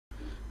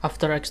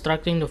After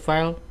extracting the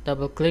file,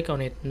 double click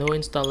on it, no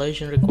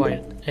installation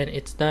required, and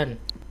it's done.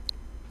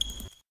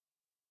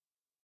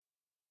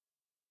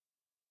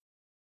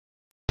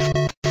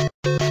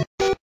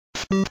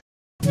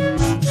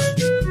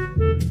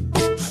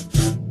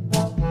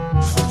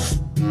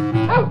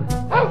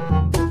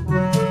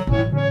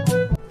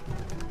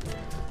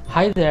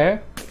 Hi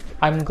there,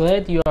 I'm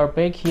glad you are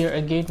back here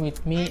again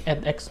with me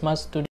at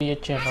Xmas Studio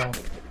channel.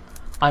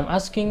 I'm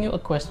asking you a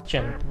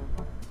question.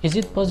 Is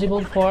it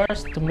possible for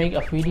us to make a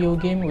video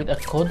game with a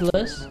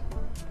codeless?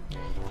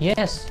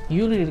 Yes,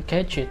 you really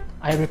catch it.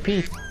 I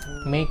repeat,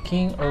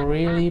 making a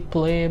really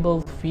playable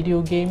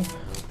video game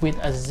with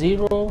a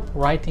zero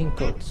writing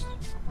codes.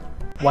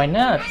 Why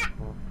not?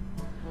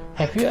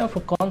 Have you ever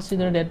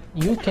considered that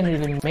you can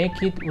really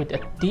make it with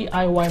a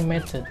DIY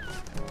method?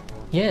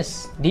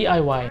 Yes,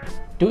 DIY,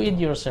 do it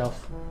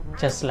yourself,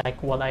 just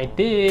like what I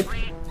did.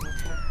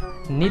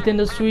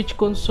 Nintendo Switch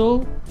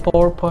console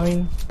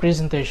PowerPoint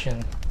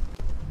presentation.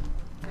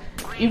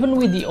 Even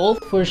with the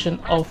old version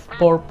of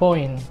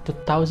PowerPoint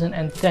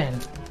 2010,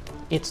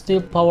 it's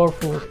still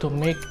powerful to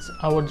make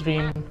our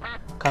dream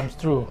come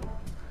true.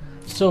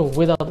 So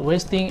without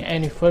wasting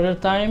any further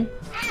time,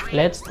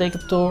 let's take a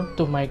tour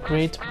to my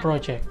great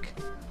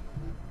project.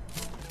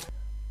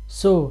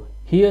 So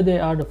here they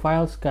are, the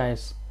files,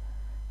 guys.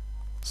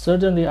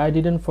 Certainly I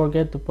didn't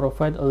forget to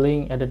provide a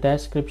link at the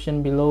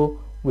description below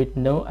with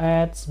no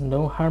ads,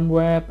 no harm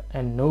web,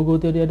 and no go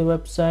to the other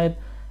website,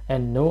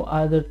 and no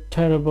other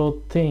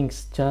terrible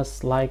things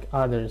just like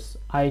others.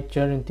 I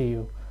guarantee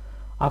you.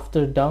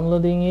 After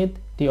downloading it,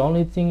 the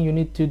only thing you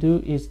need to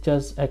do is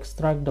just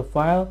extract the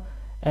file,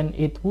 and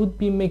it would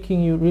be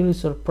making you really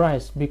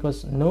surprised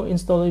because no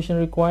installation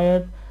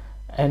required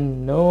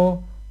and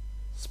no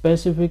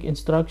specific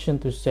instruction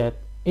to set.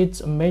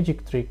 It's a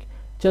magic trick.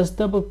 Just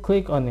double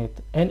click on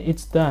it and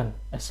it's done,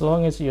 as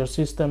long as your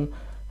system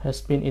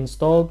has been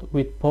installed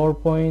with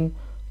PowerPoint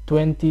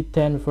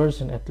 2010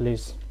 version at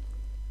least.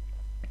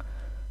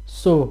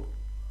 So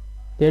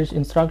there's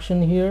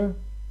instruction here.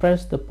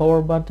 Press the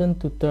power button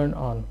to turn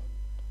on.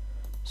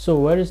 So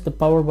where is the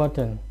power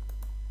button?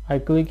 I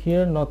click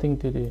here, nothing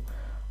to do.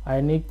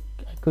 I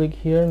click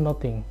here,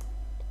 nothing.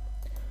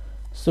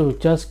 So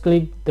just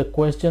click the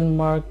question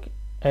mark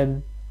at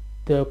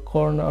the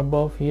corner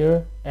above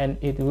here and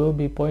it will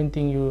be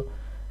pointing you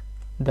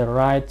the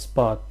right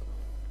spot.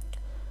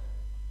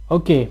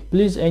 Okay,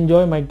 please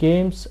enjoy my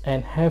games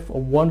and have a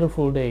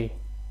wonderful day.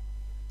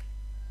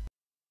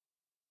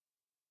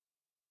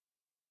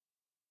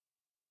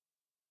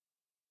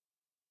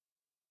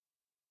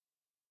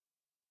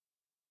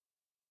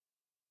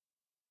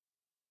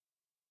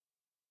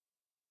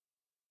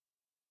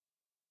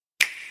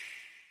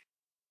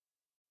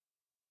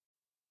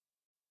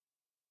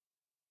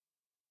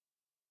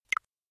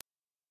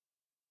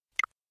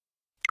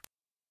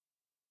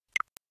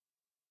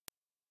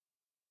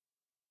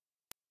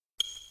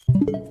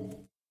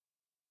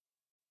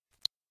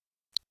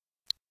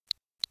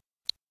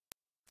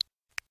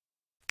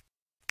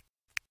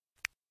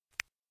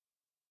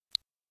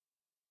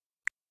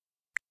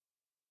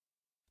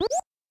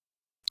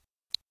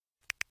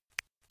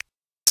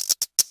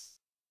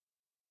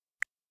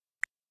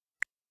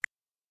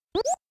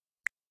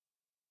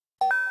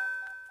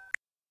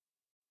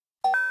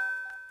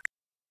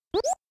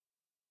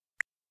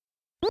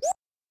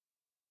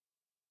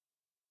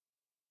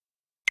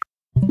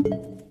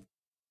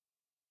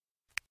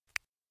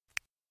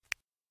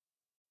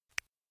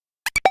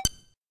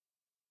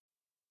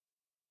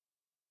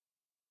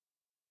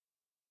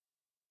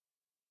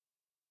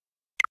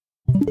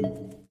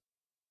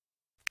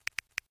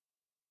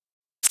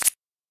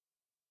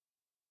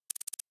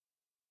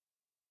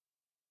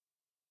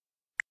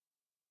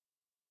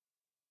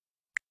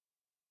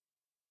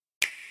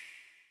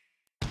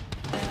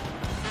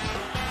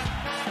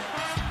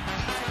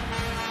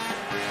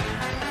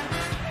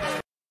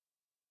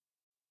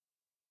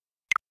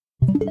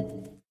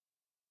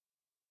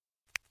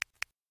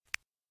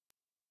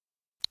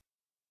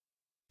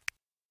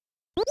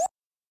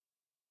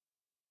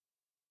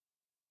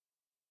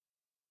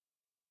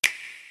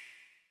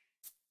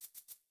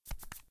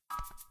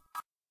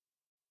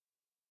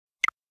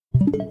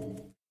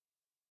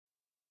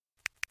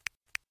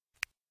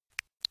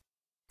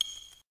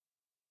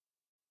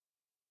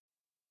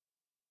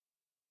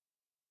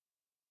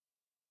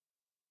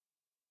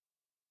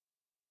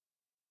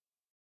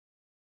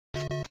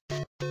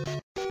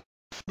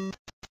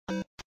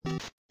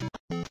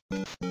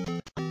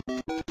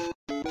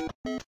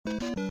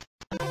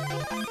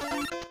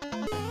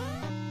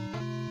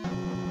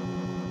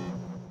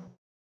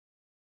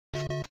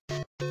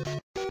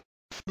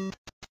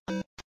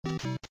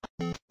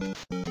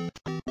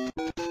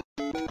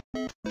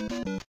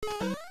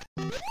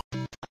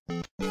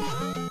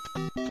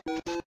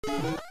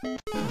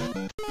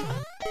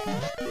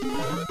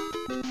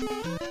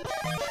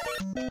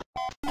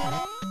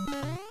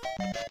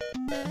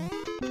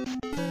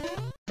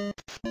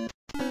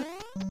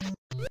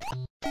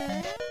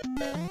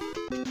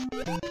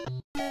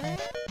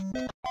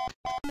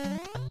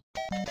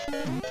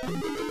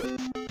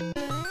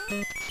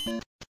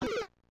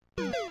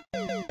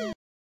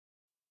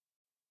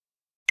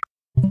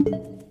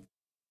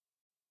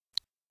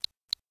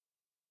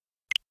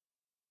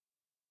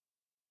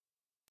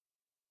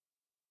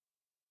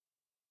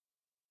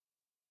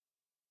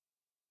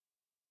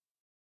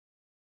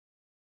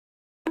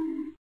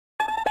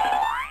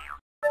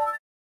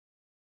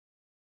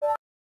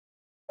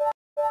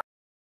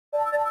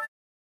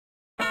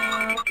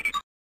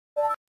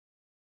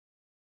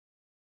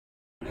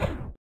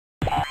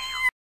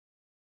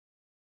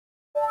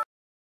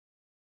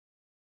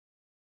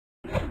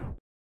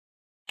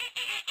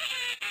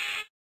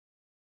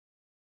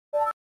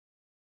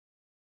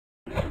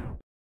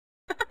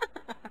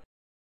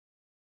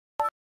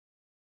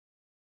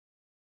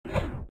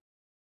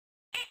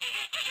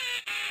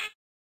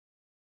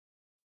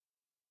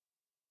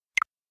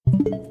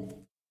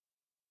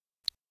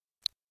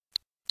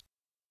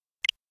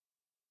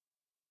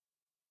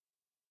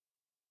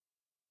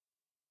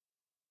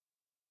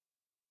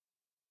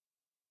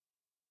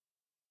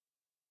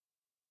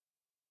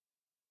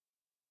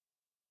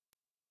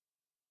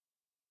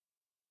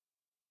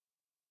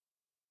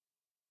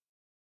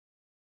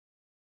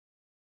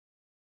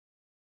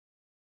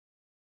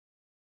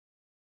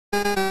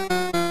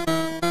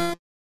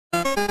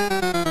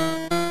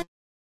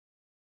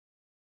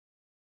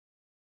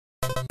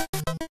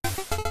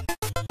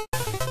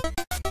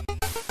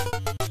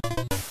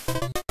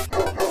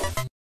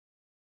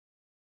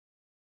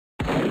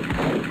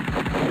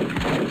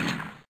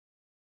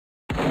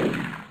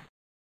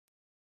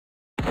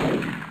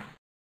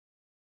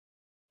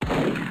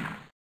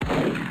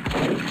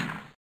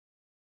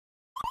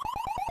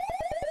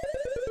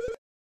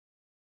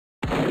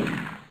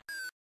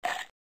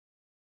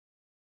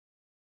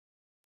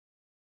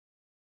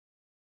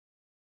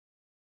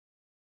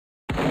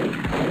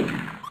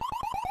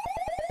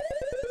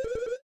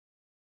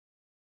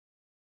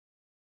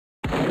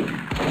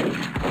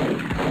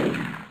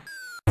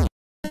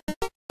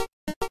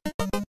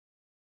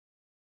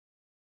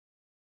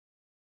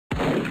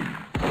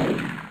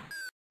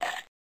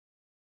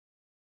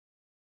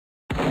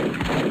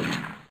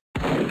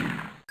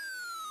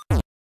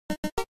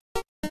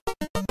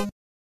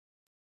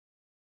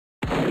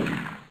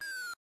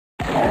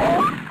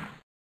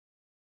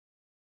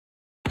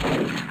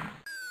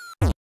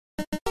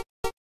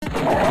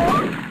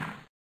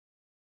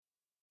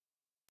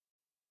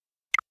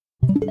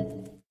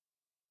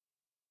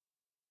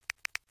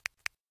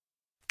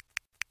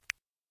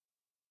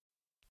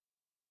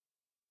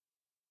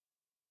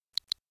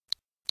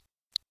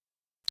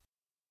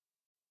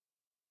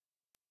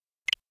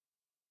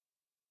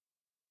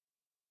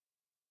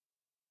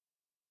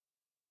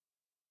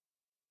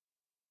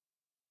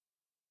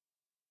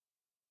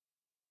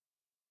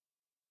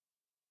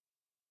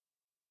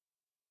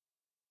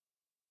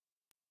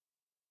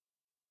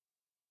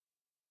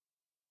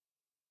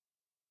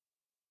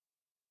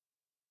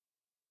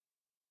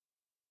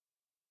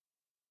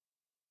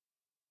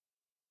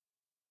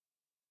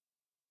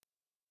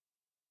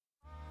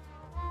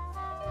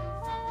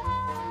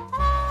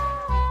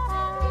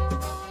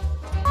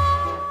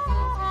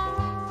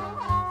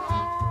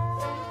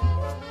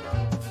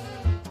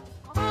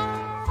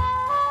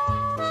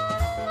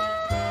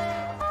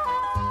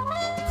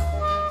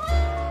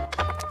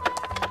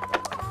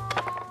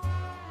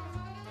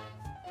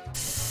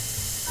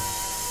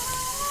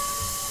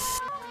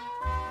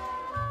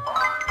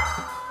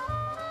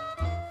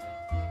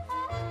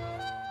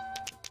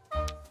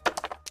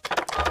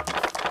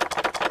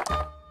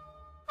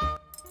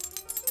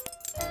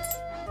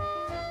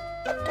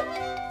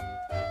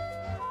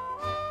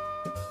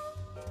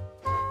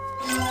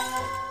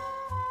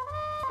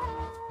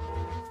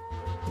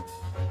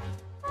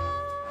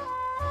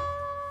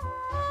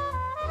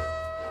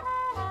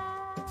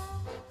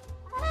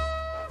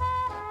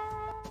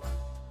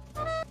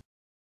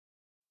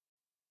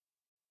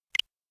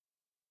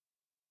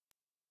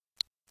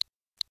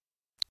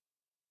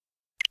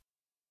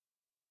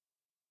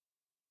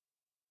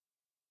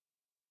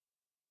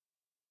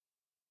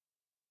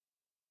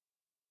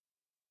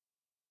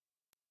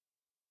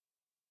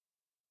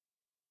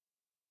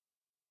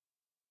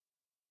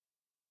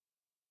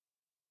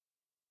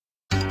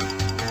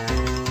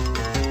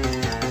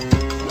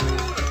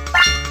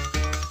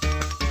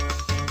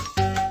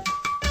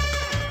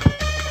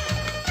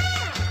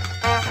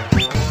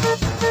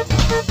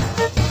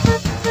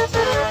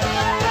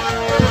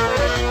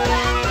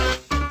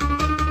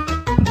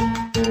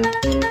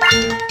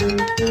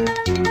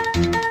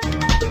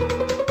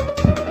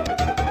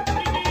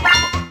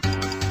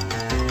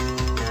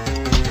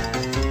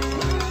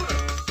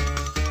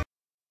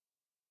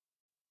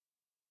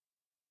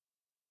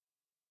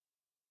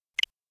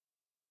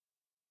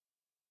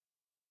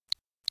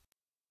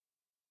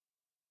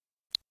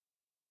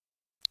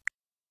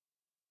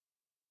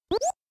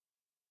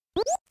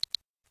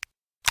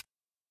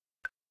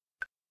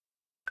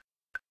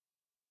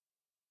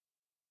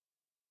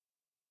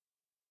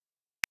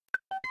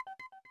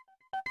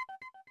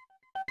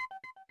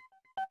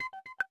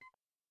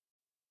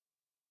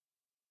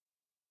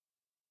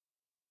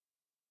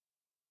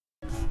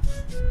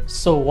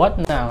 So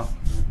what now?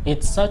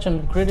 It's such an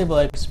incredible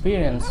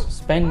experience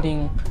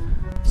spending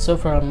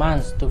several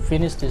months to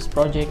finish this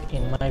project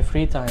in my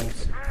free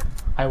times.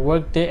 I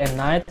work day and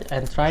night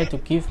and try to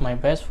give my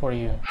best for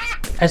you.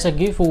 As a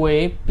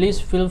giveaway,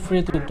 please feel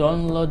free to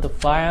download the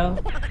file,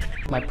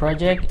 my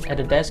project, at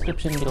the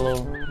description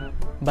below,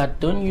 but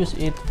don't use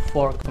it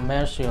for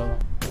commercial.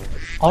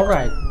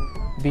 Alright,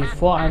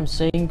 before I'm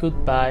saying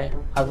goodbye,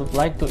 I would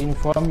like to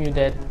inform you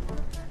that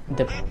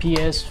the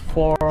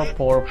PS4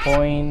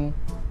 PowerPoint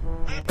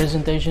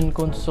presentation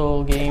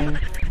console game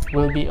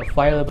will be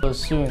available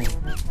soon.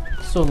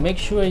 So make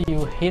sure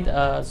you hit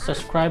a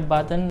subscribe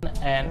button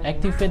and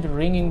activate the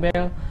ringing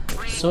bell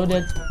so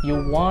that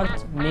you won't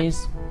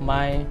miss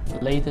my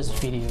latest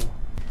video.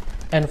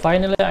 And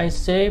finally, I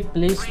say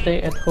please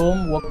stay at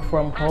home, work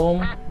from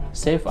home,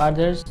 save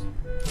others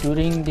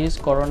during this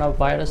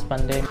coronavirus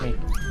pandemic.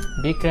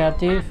 Be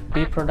creative,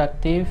 be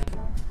productive,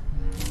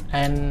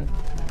 and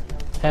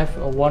have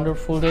a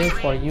wonderful day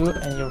for you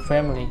and your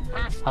family.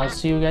 I'll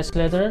see you guys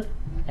later,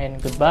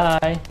 and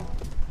goodbye.